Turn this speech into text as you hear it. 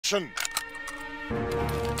action!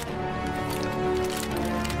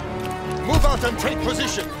 Move out and take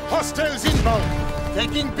position. Hostiles inbound.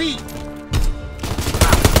 Taking B.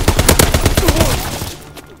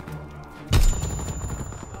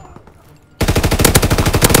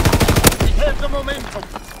 We have the momentum.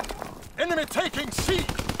 Enemy taking C.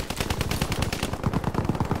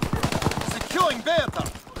 Securing Bertha.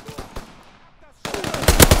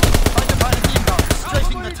 Fighter pilot inbound.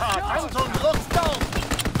 Strafing the target. Anton locked down.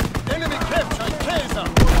 Enemy capturing Kaiser.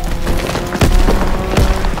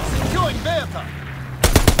 Securing Bertha.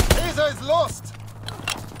 Kaiser is lost.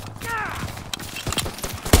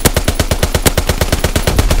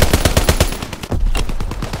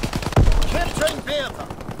 Capturing Bertha.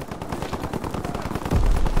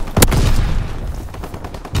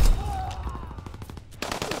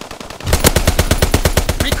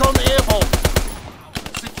 Recon airborne.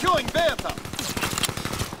 Securing Bertha.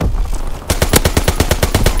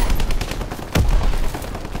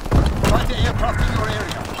 Fighter aircraft in your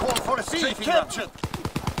area. Call for a C captured.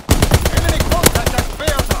 Enemy contact at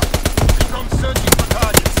Bertha. Recon searching for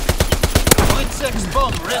targets. Point 6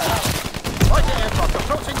 bomb ready. Fighter aircraft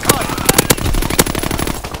approaching target.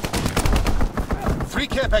 3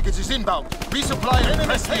 care packages inbound. Resupply and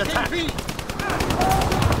press the attack. B.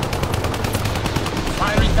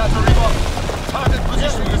 Firing battery 1. Target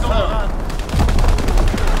position confirmed.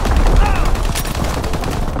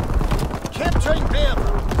 Capturing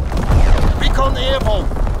Bertha. Recon airborne.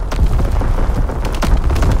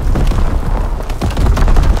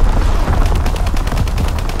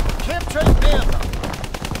 Capturing Bertha.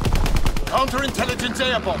 Counterintelligence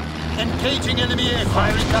airborne. Engaging enemy air.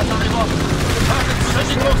 Firing battery 1. Target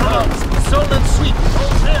setting motor. Zone and sweep.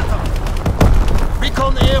 Hold Bertha.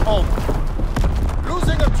 Recon airborne.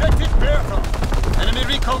 Losing objective Bertha. Enemy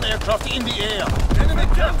recon aircraft in the air. Enemy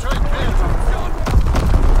capturing Bertha.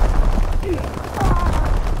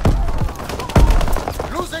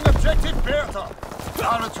 Losing objective Bertha.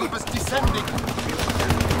 Paratroopers descending.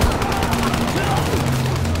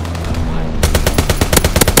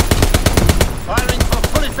 Firing for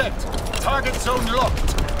full effect. Target zone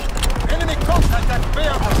locked. Enemy contact at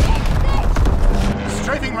Bertha.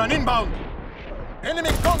 Strafing run inbound.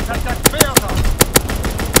 Enemy contact at Bertha.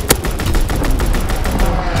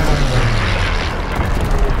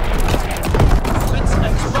 Let's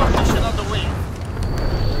explore mission underway.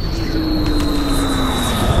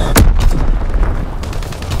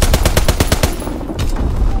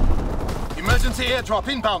 Emergency airdrop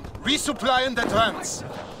inbound. Resupply and advance.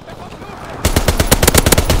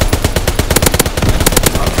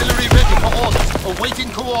 Artillery ready for orders.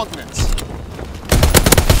 Awaiting coordinates.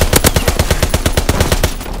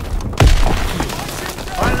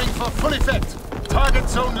 Firing for full effect. Target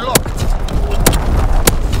zone locked.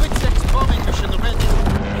 Switch X bombing mission ready.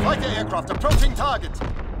 Fighter aircraft approaching target.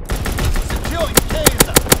 Securing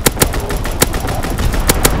Kaiser.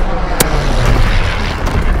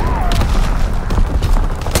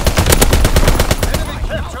 Enemy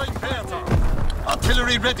capturing Bertha.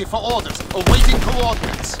 Artillery ready for orders. Awaiting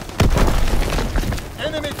coordinates.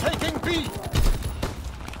 Enemy taking B.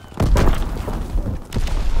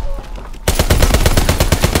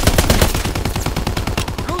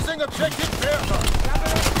 Losing objective Bertha.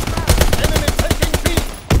 Enemy taking B.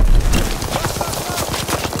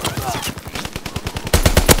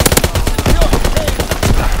 Securing Kaiser.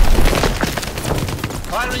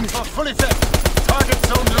 Firing for full effect. Target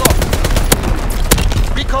zone locked.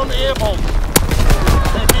 Recon airborne.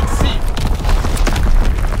 Taking C.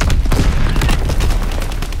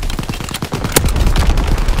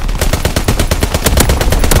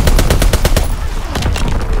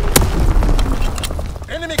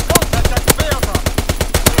 Enemy contact at Bertha.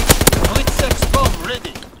 Blitz X bomb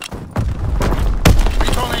ready.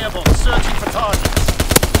 Recon airborne searching for targets.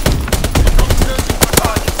 Recon searching for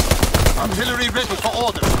targets. Artillery ready for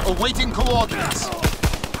orders. Awaiting coordinates.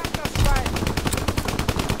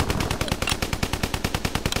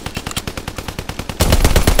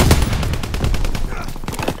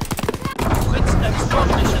 Blitz X bomb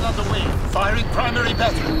mission underway. Firing primary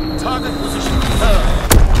battery. Target position confirmed.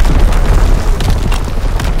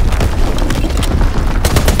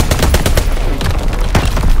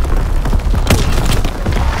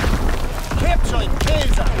 Capturing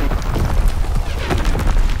Kaiser.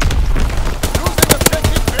 Losing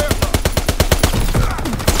objective Bertha.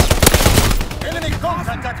 Enemy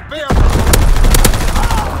contact at Bertha.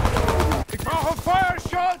 Ich brauche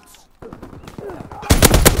Feuerschutz!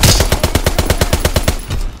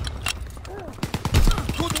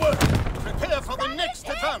 Good work. Prepare for the next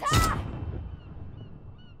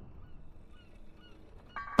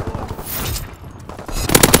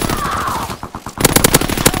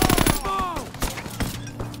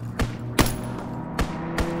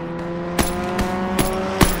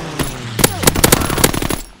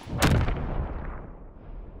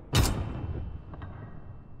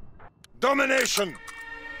Domination!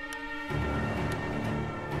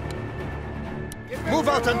 Move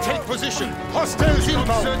out and take position. Hostiles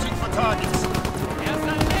inbound. Searching for targets.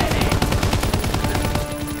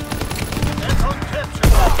 Aircon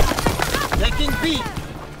captured. Taking B.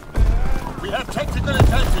 We have tactical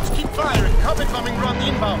advantage. Keep firing. Carpet bombing run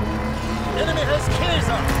inbound. Enemy has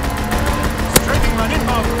Kaiser. Strafing run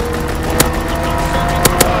inbound. Searching for targets.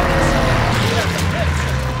 We have the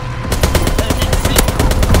capture. Taking C.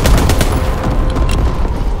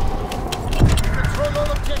 Control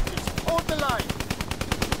all objectives. Hold the line.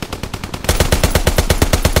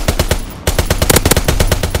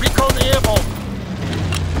 Recon airborne.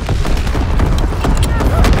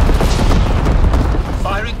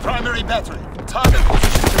 Firing primary battery. Target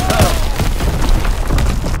position confirmed.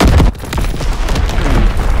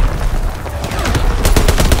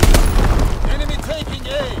 Enemy taking A.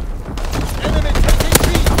 Enemy taking B.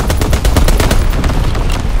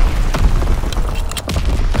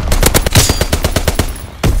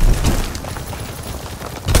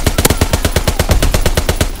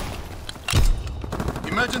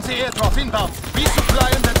 Emergency airdrop inbound. Resupply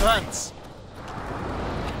and advance.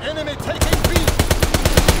 Enemy taking B.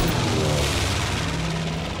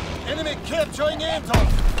 Enemy capturing Anton.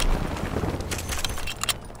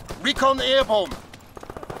 Recon airborne.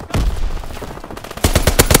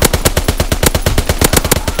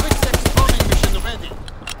 Quick sex bombing mission ready.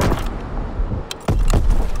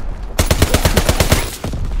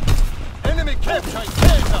 Enemy capturing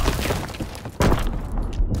Kaiser.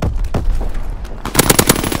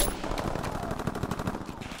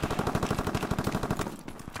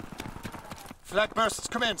 Flag bursts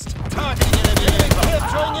commenced. Targeting enemy.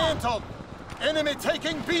 Capturing Anton. Enemy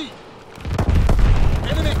taking B.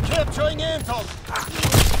 Enemy capturing Anton.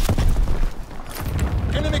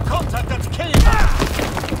 Enemy contact at Kaiser.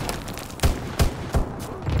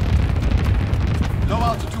 Low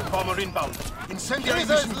altitude bomber inbound. Incendiary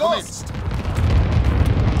mission commenced.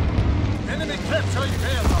 Enemy capturing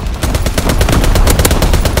Kaiser.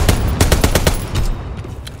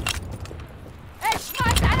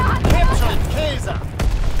 Capturing Kaiser.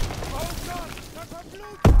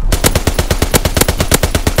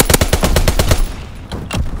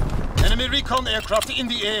 Enemy recon aircraft in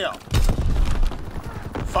the air.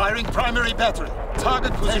 Firing primary battery.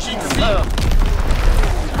 Target position confirmed.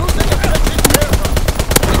 Losing objective aircraft.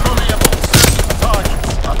 Recon airborne. Searching for targets.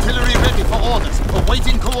 Artillery ready for orders.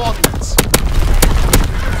 Awaiting coordinates.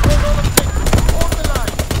 Control all objectives. Hold the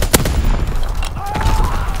line.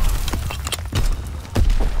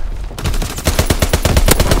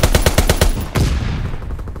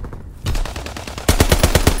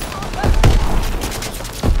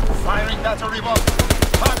 Battery 1.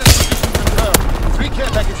 Target position confirmed. 3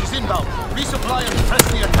 care packages inbound. Resupply and press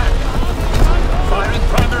the attack. Firing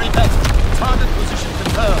primary battery. Target position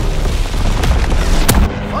confirmed.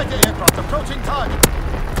 Fighter aircraft approaching target.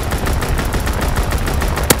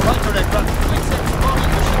 Fighter aircraft. Quick sex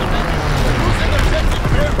bombing mission ready. Losing objective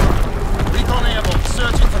aircraft. Recon airborne.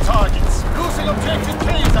 Searching for targets. Losing objective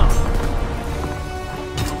Kaiser.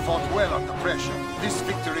 You fought well under pressure. This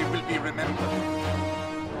victory will be remembered.